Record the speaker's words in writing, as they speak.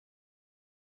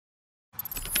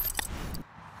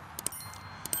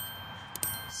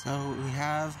So we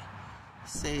have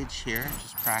Sage here,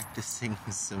 just practicing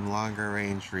some longer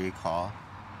range recall.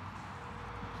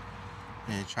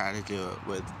 And try to do it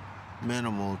with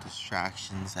minimal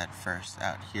distractions at first.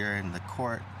 Out here in the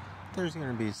court, there's going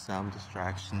to be some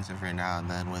distractions every now and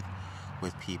then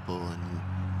with people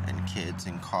and kids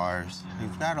and cars.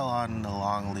 We've got a lot in the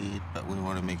long lead, but we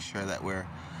want to make sure that we're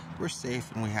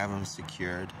safe and we have them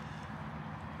secured.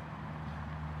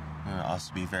 We'll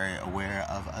also be very aware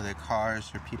of other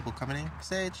cars or people coming in.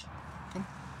 Sage, come.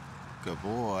 Good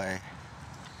boy.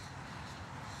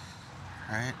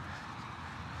 Alright.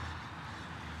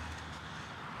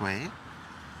 Wait.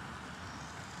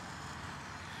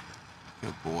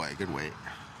 Good boy, good wait.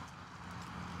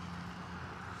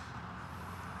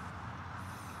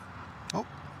 Oh,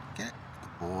 get it.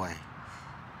 Good boy.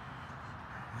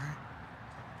 Alright.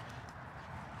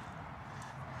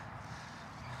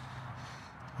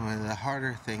 One of the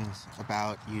harder things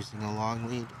about using a long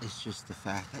lead is just the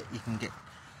fact that you can get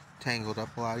tangled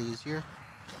up a lot easier.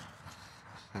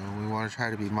 So we want to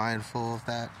try to be mindful of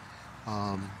that,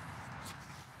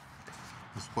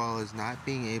 as well as not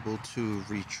being able to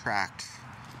retract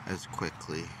as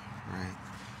quickly, right?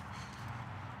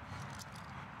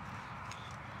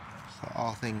 So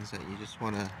all things that you just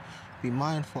want to be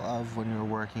mindful of when you're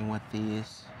working with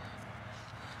these.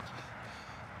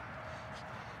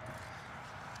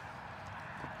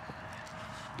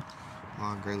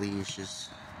 Longer leashes.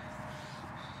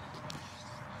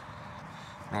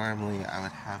 Normally I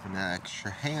would have an extra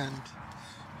hand,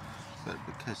 but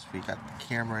because we got the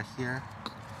camera here,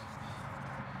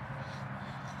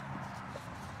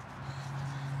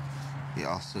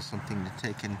 also something to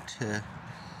take into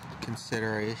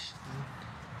consideration,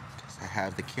 because I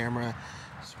have the camera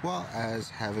as well as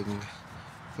having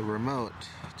the remote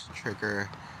to trigger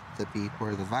the beep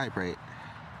or the vibrate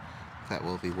that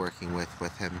we'll be working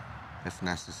with him if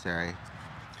necessary.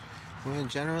 We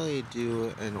generally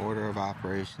do an order of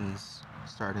operations,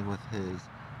 starting with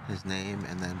his name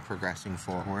and then progressing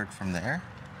forward from there.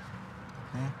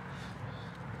 Okay.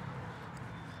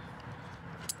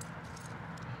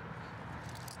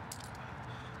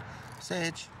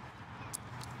 Sage,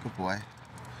 good boy.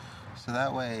 So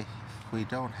that way, if we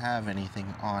don't have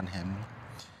anything on him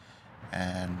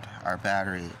and our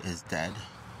battery is dead,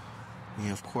 we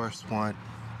of course want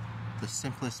the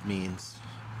simplest means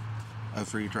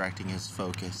of redirecting his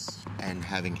focus and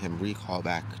having him recall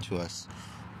back to us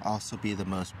also be the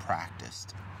most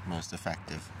practiced, most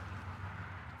effective.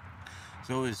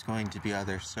 There's always going to be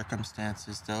other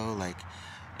circumstances though, like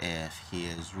if he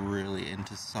is really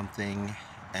into something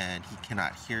and he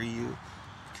cannot hear you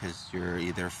because you're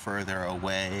either further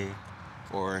away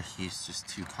or he's just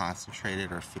too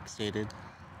concentrated or fixated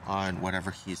on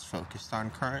whatever he's focused on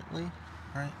currently,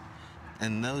 right?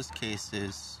 In those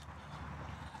cases,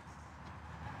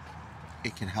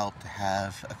 it can help to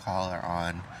have a collar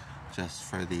on just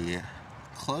for the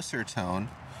closer tone,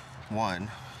 one,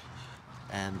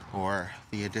 and or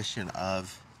the addition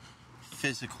of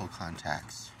physical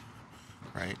contacts,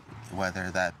 right?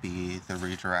 Whether that be the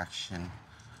redirection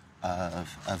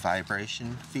of a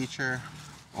vibration feature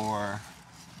or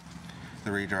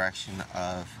the redirection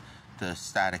of the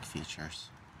static features.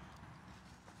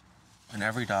 And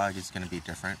every dog is going to be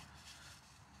different.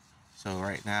 So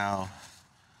right now,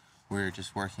 we're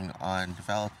just working on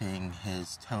developing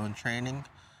his tone training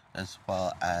as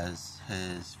well as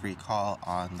his recall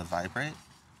on the vibrate.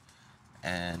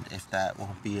 And if that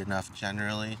won't be enough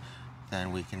generally,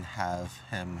 then we can have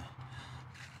him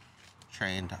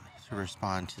trained to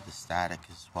respond to the static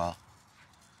as well.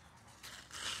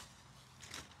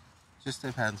 Just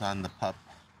depends on the pup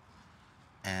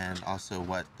and also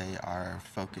what they are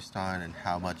focused on and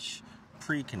how much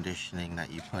preconditioning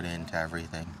that you put into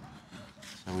everything.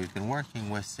 So we've been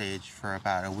working with Sage for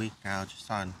about a week now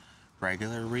just on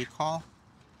regular recall,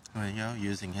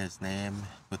 using his name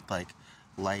with like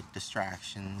light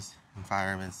distractions,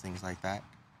 environments, things like that.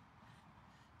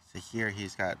 So here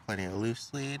he's got plenty of loose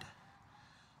lead.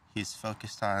 He's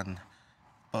focused on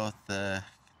both the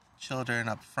children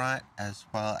up front as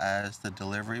well as the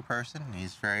delivery person.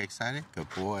 He's very excited. Good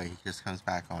boy. He just comes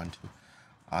back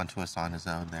onto us on his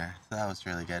own there. So that was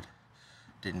really good.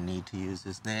 Didn't need to use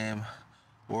his name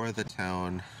or the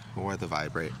tone or the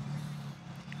vibrate.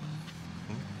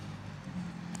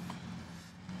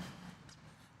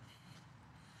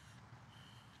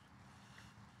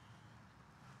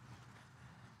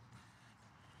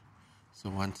 So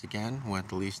once again, we want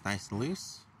the leash nice and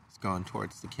loose. He's going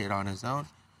towards the kid on his own.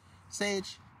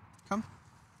 Sage, come.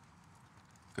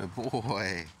 Good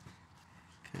boy.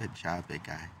 Good job, big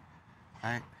guy.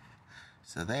 Alright.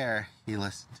 So there, he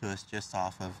listened to us just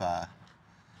off of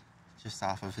just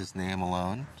off of his name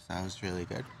alone, so that was really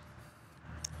good.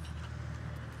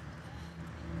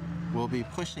 We'll be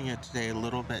pushing it today a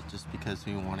little bit just because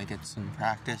we want to get some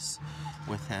practice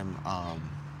with him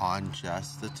on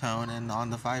just the tone and on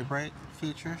the vibrate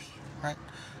features, right?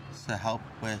 To help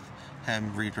with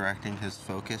him redirecting his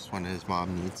focus when his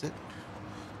mom needs it.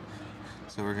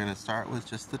 So we're going to start with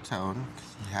just the tone,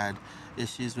 because he had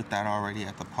issues with that already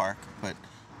at the park, but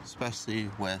especially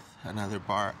with another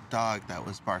dog that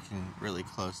was barking really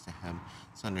close to him.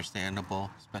 It's understandable,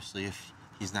 especially if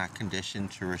he's not conditioned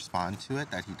to respond to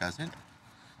it, that he doesn't.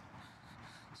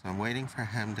 So I'm waiting for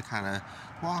him to kind of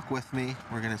walk with me.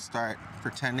 We're going to start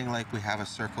pretending like we have a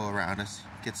circle around us.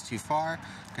 Gets too far,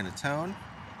 going to tone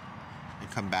and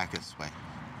come back this way.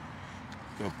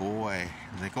 Good boy.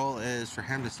 And the goal is for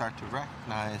him to start to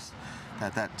recognize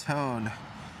that that tone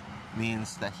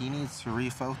means that he needs to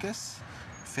refocus,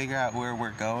 figure out where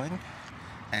we're going,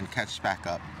 and catch back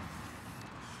up.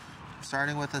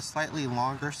 Starting with a slightly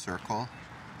longer circle.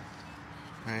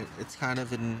 Right, it's kind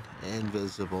of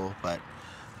invisible, but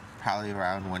probably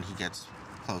around when he gets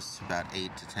close to about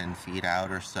 8 to 10 feet out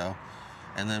or so.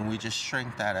 And then we just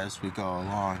shrink that as we go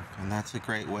along. And that's a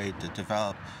great way to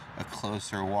develop a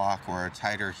closer walk or a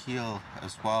tighter heel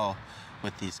as well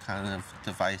with these kind of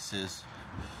devices.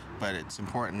 But it's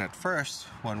important at first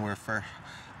when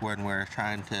we're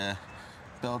trying to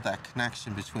build that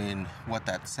connection between what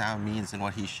that sound means and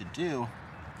what he should do,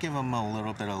 give him a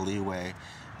little bit of leeway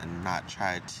and not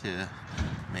try to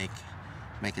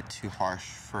make it too harsh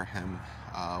for him,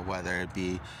 whether it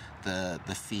be the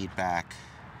feedback.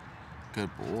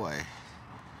 Good boy,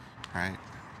 right?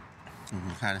 You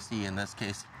can kind of see in this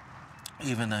case,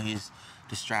 even though he's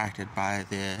distracted by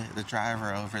the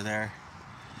driver over there,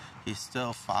 he's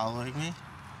still following me.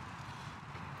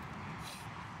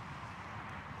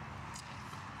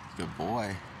 Good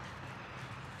boy.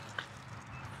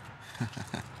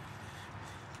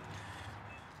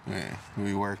 Yeah,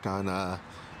 we worked on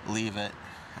leave it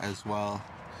as well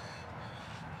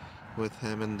with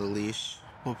him and the leash.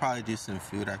 We'll probably do some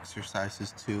food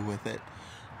exercises too with it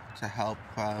to help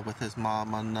with his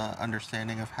mom on the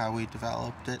understanding of how we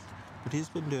developed it. But he's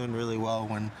been doing really well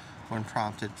when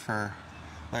prompted for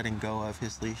letting go of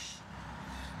his leash.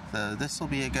 So this will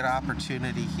be a good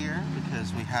opportunity here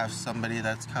because we have somebody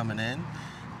that's coming in.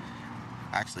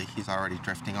 Actually, he's already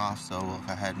drifting off, so we'll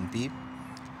go ahead and beep.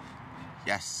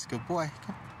 Yes, good boy.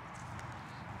 Come.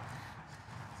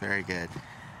 Very good.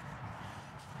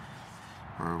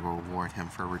 We'll reward him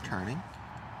for returning.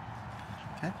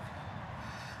 Okay.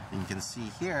 And you can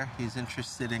see here, he's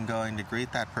interested in going to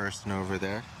greet that person over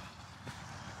there.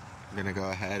 I'm gonna go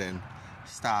ahead and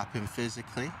stop him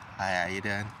physically. Hi, how you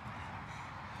doing?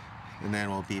 And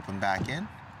then we'll beep him back in.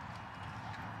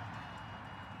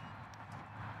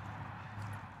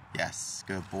 Yes,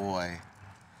 good boy.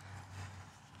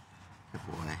 Good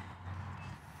boy.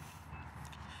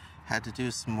 Had to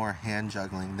do some more hand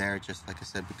juggling there, just like I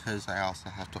said, because I also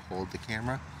have to hold the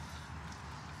camera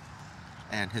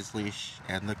and his leash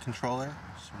and the controller.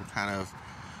 So we're kind of,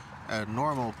 a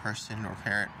normal person or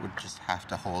parent would just have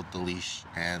to hold the leash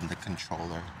and the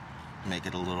controller, make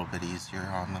it a little bit easier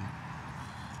on them.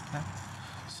 Okay.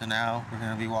 So now we're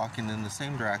going to be walking in the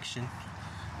same direction.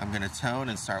 I'm going to tone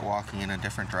and start walking in a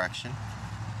different direction.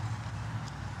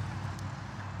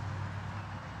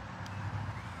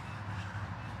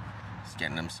 He's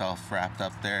getting himself wrapped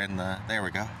up there in the, there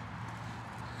we go.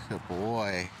 Good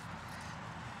boy.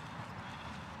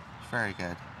 Very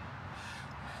good.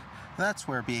 That's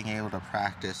where being able to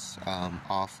practice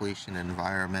off-leash in an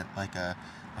environment like a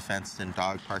fenced-in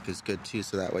dog park is good too,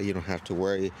 so that way you don't have to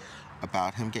worry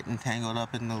about him getting tangled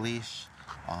up in the leash.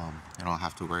 You don't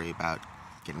have to worry about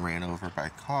getting ran over by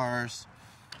cars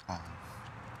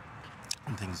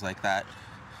and things like that.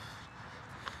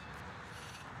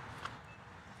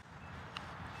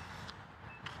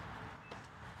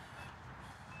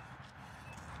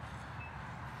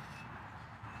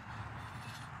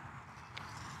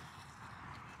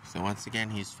 So once again,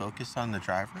 he's focused on the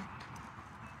driver.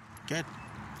 Good.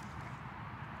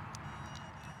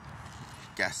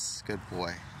 Yes, good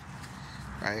boy.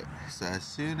 Right? So as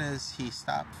soon as he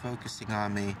stopped focusing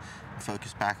on me and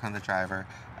focused back on the driver,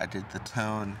 I did the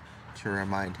tone to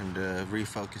remind him to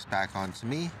refocus back onto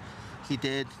me. He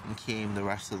did and came the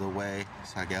rest of the way,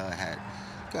 so I go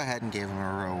ahead and gave him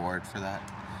a reward for that.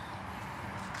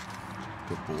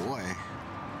 Good boy.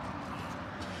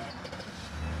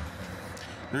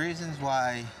 The reasons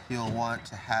why you'll want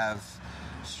to have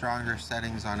stronger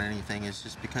settings on anything is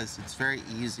just because it's very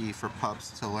easy for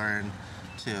pups to learn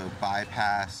to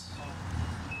bypass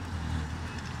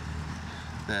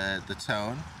the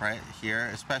tone right here,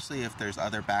 especially if there's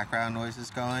other background noises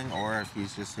going, or if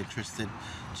he's just interested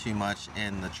too much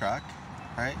in the truck,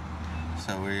 right?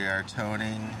 So we are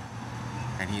toning,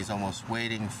 and he's almost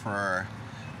waiting for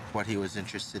what he was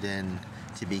interested in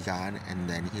to be gone, and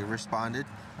then he responded,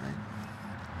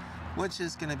 right? Which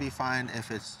is going to be fine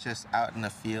if it's just out in the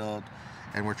field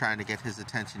and we're trying to get his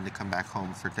attention to come back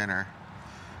home for dinner.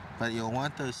 But you'll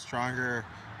want those stronger,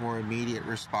 more immediate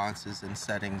responses and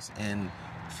settings in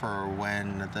for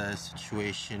when the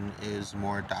situation is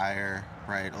more dire,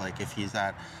 right? Like if he's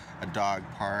at a dog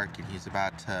park and he's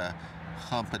about to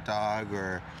hump a dog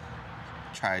or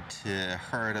try to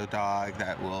hurt a dog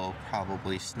that will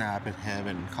probably snap at him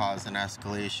and cause an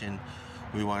escalation.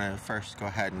 We want to first go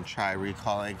ahead and try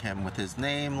recalling him with his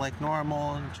name like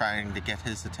normal and trying to get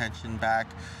his attention back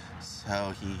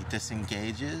so he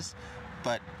disengages.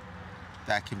 But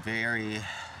that can very,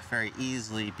 very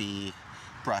easily be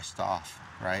brushed off,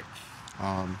 right?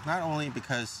 Not only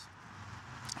because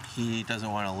he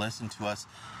doesn't want to listen to us,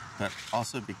 but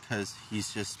also because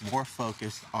he's just more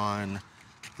focused on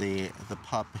the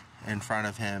pup in front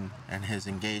of him and his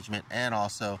engagement. And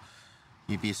also,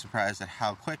 you'd be surprised at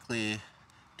how quickly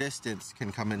distance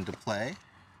can come into play.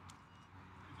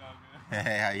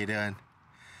 Hey, how you doing?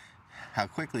 How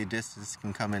quickly distance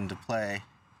can come into play.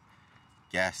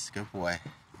 Yes, good boy.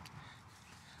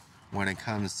 When it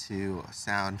comes to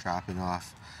sound dropping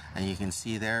off, and you can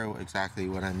see there exactly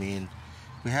what I mean.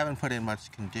 We haven't put in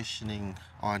much conditioning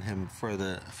on him for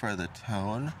the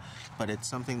tone, but it's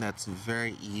something that's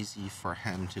very easy for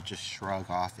him to just shrug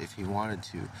off if he wanted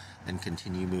to and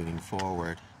continue moving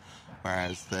forward.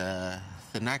 Whereas the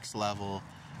next level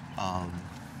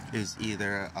is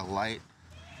either a light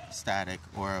static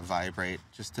or a vibrate.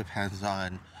 Just depends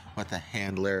on what the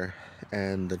handler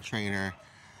and the trainer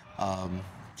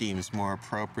deems more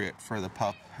appropriate for the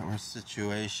pup or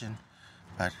situation.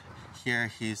 But here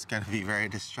he's going to be very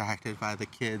distracted by the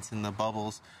kids and the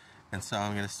bubbles, and so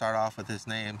I'm going to start off with his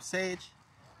name, Sage.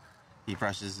 He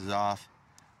brushes it off.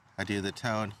 I do the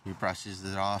tone. He brushes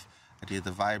it off. I do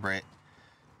the vibrate.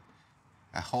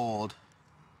 I hold.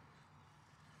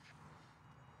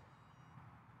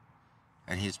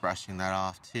 And he's brushing that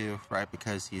off too, right?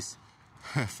 Because he's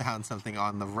found something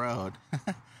on the road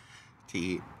to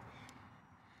eat.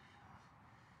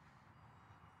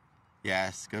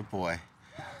 Yes, good boy.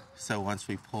 So once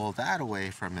we pulled that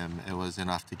away from him, it was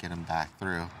enough to get him back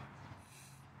through.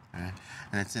 Right?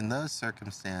 And it's in those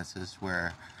circumstances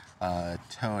where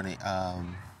tone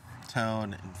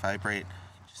and vibrate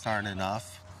just aren't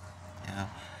enough. You know,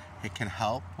 it can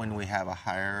help when we have a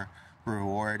higher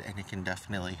reward, and it can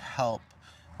definitely help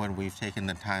when we've taken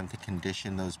the time to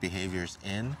condition those behaviors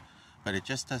in, but it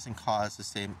just doesn't cause the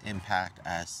same impact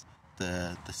as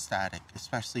the static,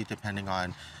 especially depending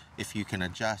on if you can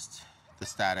adjust the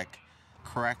static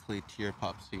correctly to your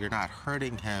pup, so you're not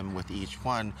hurting him with each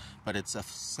one, but it's a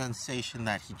sensation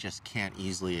that he just can't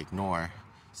easily ignore.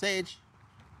 Sage,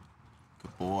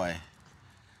 good boy.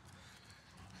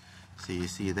 So you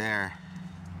see there,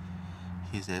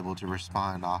 he's able to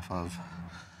respond off of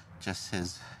just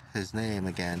his name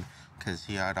again, because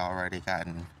he had already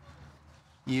gotten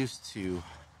used to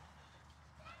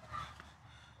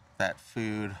that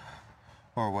food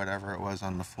or whatever it was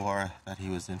on the floor that he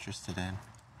was interested in.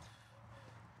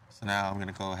 So now I'm going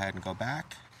to go ahead and go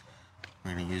back.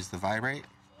 We're going to use the vibrate.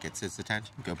 Gets his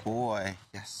attention. Good boy.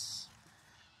 Yes.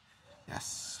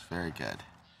 Yes. Very good.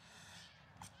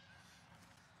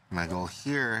 My goal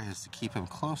here is to keep him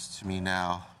close to me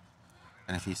now.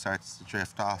 And if he starts to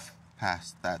drift off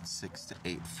past that 6 to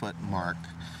 8 foot mark,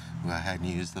 go ahead and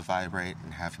use the vibrate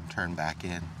and have him turn back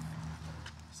in.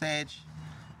 Sage.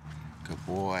 Good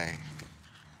boy.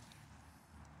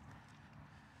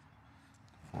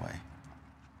 Boy.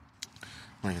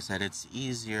 Like I said, it's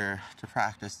easier to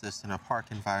practice this in a park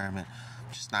environment,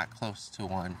 just not close to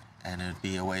one, and it'd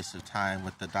be a waste of time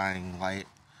with the dying light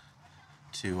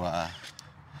to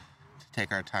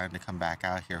take our time to come back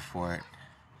out here for it.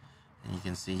 And you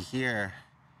can see here,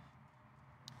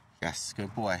 yes,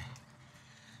 good boy.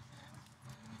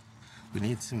 We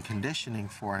need some conditioning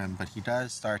for him, but he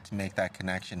does start to make that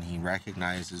connection. He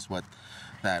recognizes what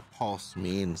that pulse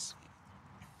means.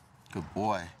 Good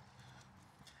boy.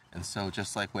 And so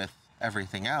just like with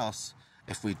everything else,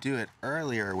 if we do it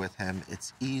earlier with him,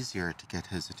 it's easier to get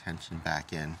his attention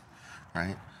back in,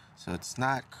 right? So it's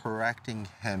not correcting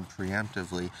him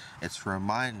preemptively, it's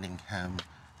reminding him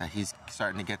that he's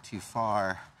starting to get too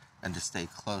far and to stay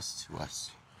close to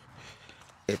us.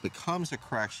 It becomes a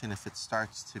correction if it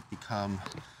starts to become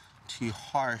too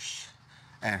harsh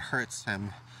and hurts him,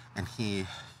 and he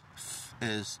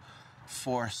is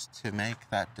forced to make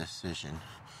that decision.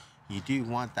 You do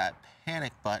want that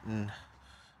panic button,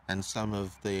 and some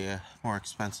of the more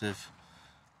expensive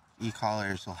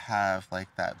e-collars will have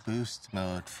like that boost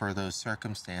mode for those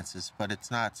circumstances, but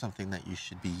it's not something that you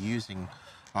should be using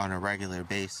on a regular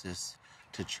basis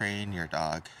to train your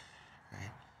dog,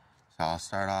 right? So I'll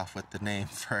start off with the name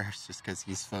first, just because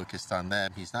he's focused on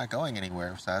them. He's not going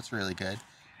anywhere, so that's really good.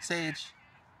 Sage.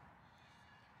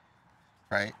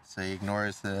 Right? So he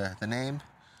ignores the name.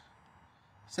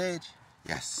 Sage.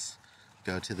 Yes.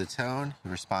 Go to the tone. He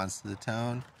responds to the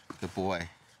tone. Good boy.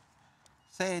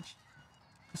 Sage.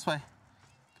 This way.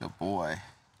 Good boy.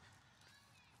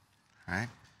 Alright.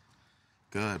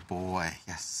 Good boy.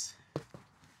 Yes.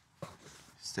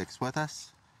 Sticks with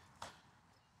us.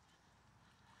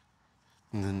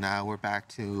 And then now we're back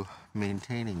to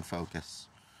maintaining focus.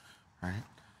 Right?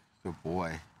 Good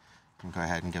boy. I'm gonna go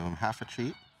ahead and give him half a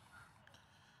treat.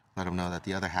 Let him know that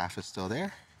the other half is still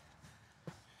there.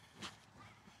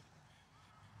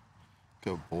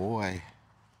 Good boy.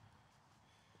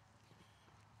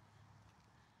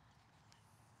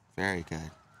 Very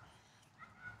good.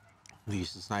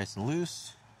 Leash is nice and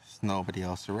loose. There's nobody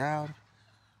else around.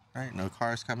 Right, no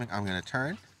cars coming. I'm gonna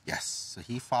turn. Yes, so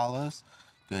he follows.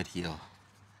 Good heel.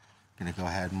 Gonna go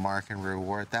ahead and mark and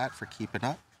reward that for keeping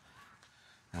up.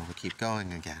 And we'll keep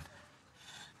going again.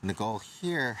 And the goal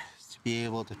here is to be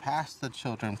able to pass the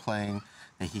children playing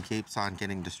that he keeps on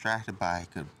getting distracted by.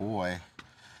 Good boy.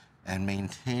 And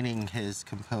maintaining his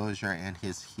composure and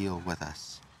his heel with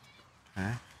us.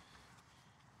 Okay.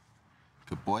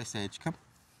 Good boy, Sage. Come.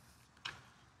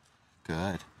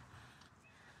 Good.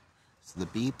 So the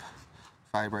beep,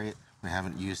 vibrate. We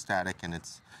haven't used static, and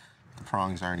the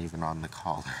prongs aren't even on the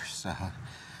collar. So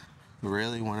we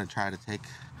really want to try to take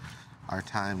our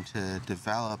time to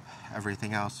develop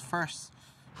everything else first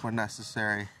when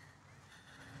necessary,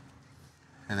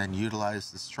 and then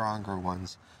utilize the stronger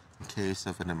ones in case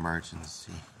of an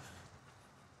emergency.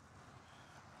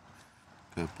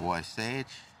 Good boy, Sage.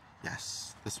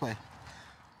 Yes, this way.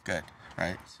 Good,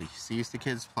 right? So he sees the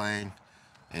kids playing,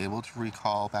 able to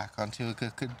recall back onto a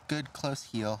good close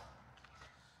heel,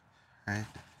 right?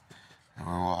 And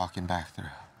we're walking back through.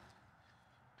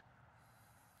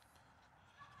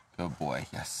 Good boy,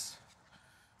 yes.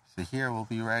 So here we'll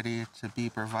be ready to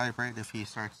beep or vibrate if he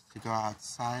starts to go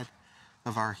outside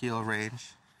of our heel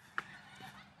range.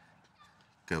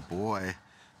 Good boy.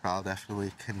 I'll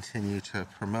definitely continue to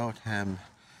promote him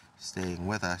staying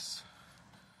with us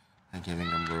and giving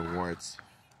him rewards.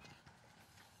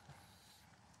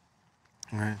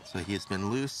 Alright, so he's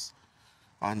been loose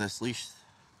on this leash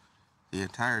the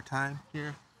entire time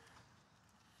here.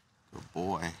 Good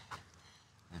boy.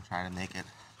 And try to make it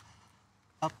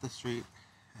up the street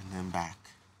and then back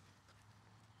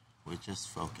with just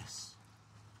focus.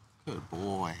 Good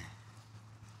boy.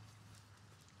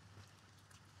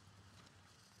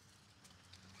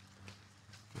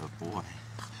 Good boy.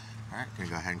 Alright, gonna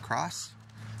go ahead and cross.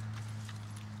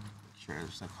 Make sure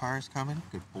there's no cars coming.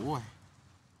 Good boy.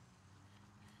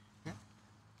 Yeah.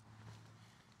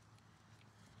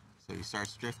 So he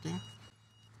starts drifting.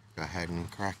 Go ahead and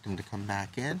correct him to come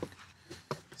back in.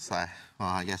 Well,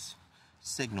 I guess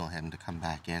signal him to come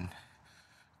back in.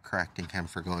 Correcting him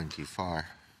for going too far.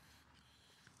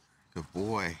 Good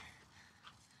boy.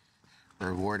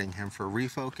 Rewarding him for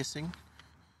refocusing.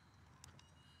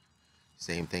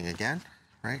 Same thing again,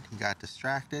 right? He got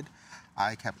distracted.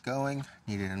 I kept going.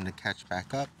 Needed him to catch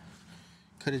back up.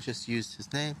 Could have just used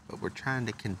his name, but we're trying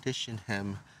to condition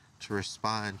him to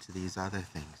respond to these other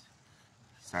things.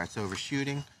 Starts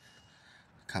overshooting.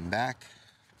 Come back.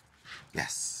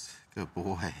 Yes. Good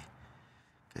boy.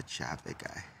 Good job, big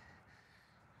guy.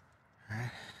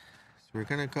 Alright. So we're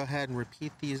going to go ahead and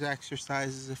repeat these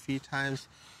exercises a few times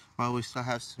while we still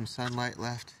have some sunlight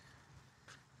left.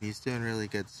 He's doing really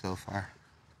good so far.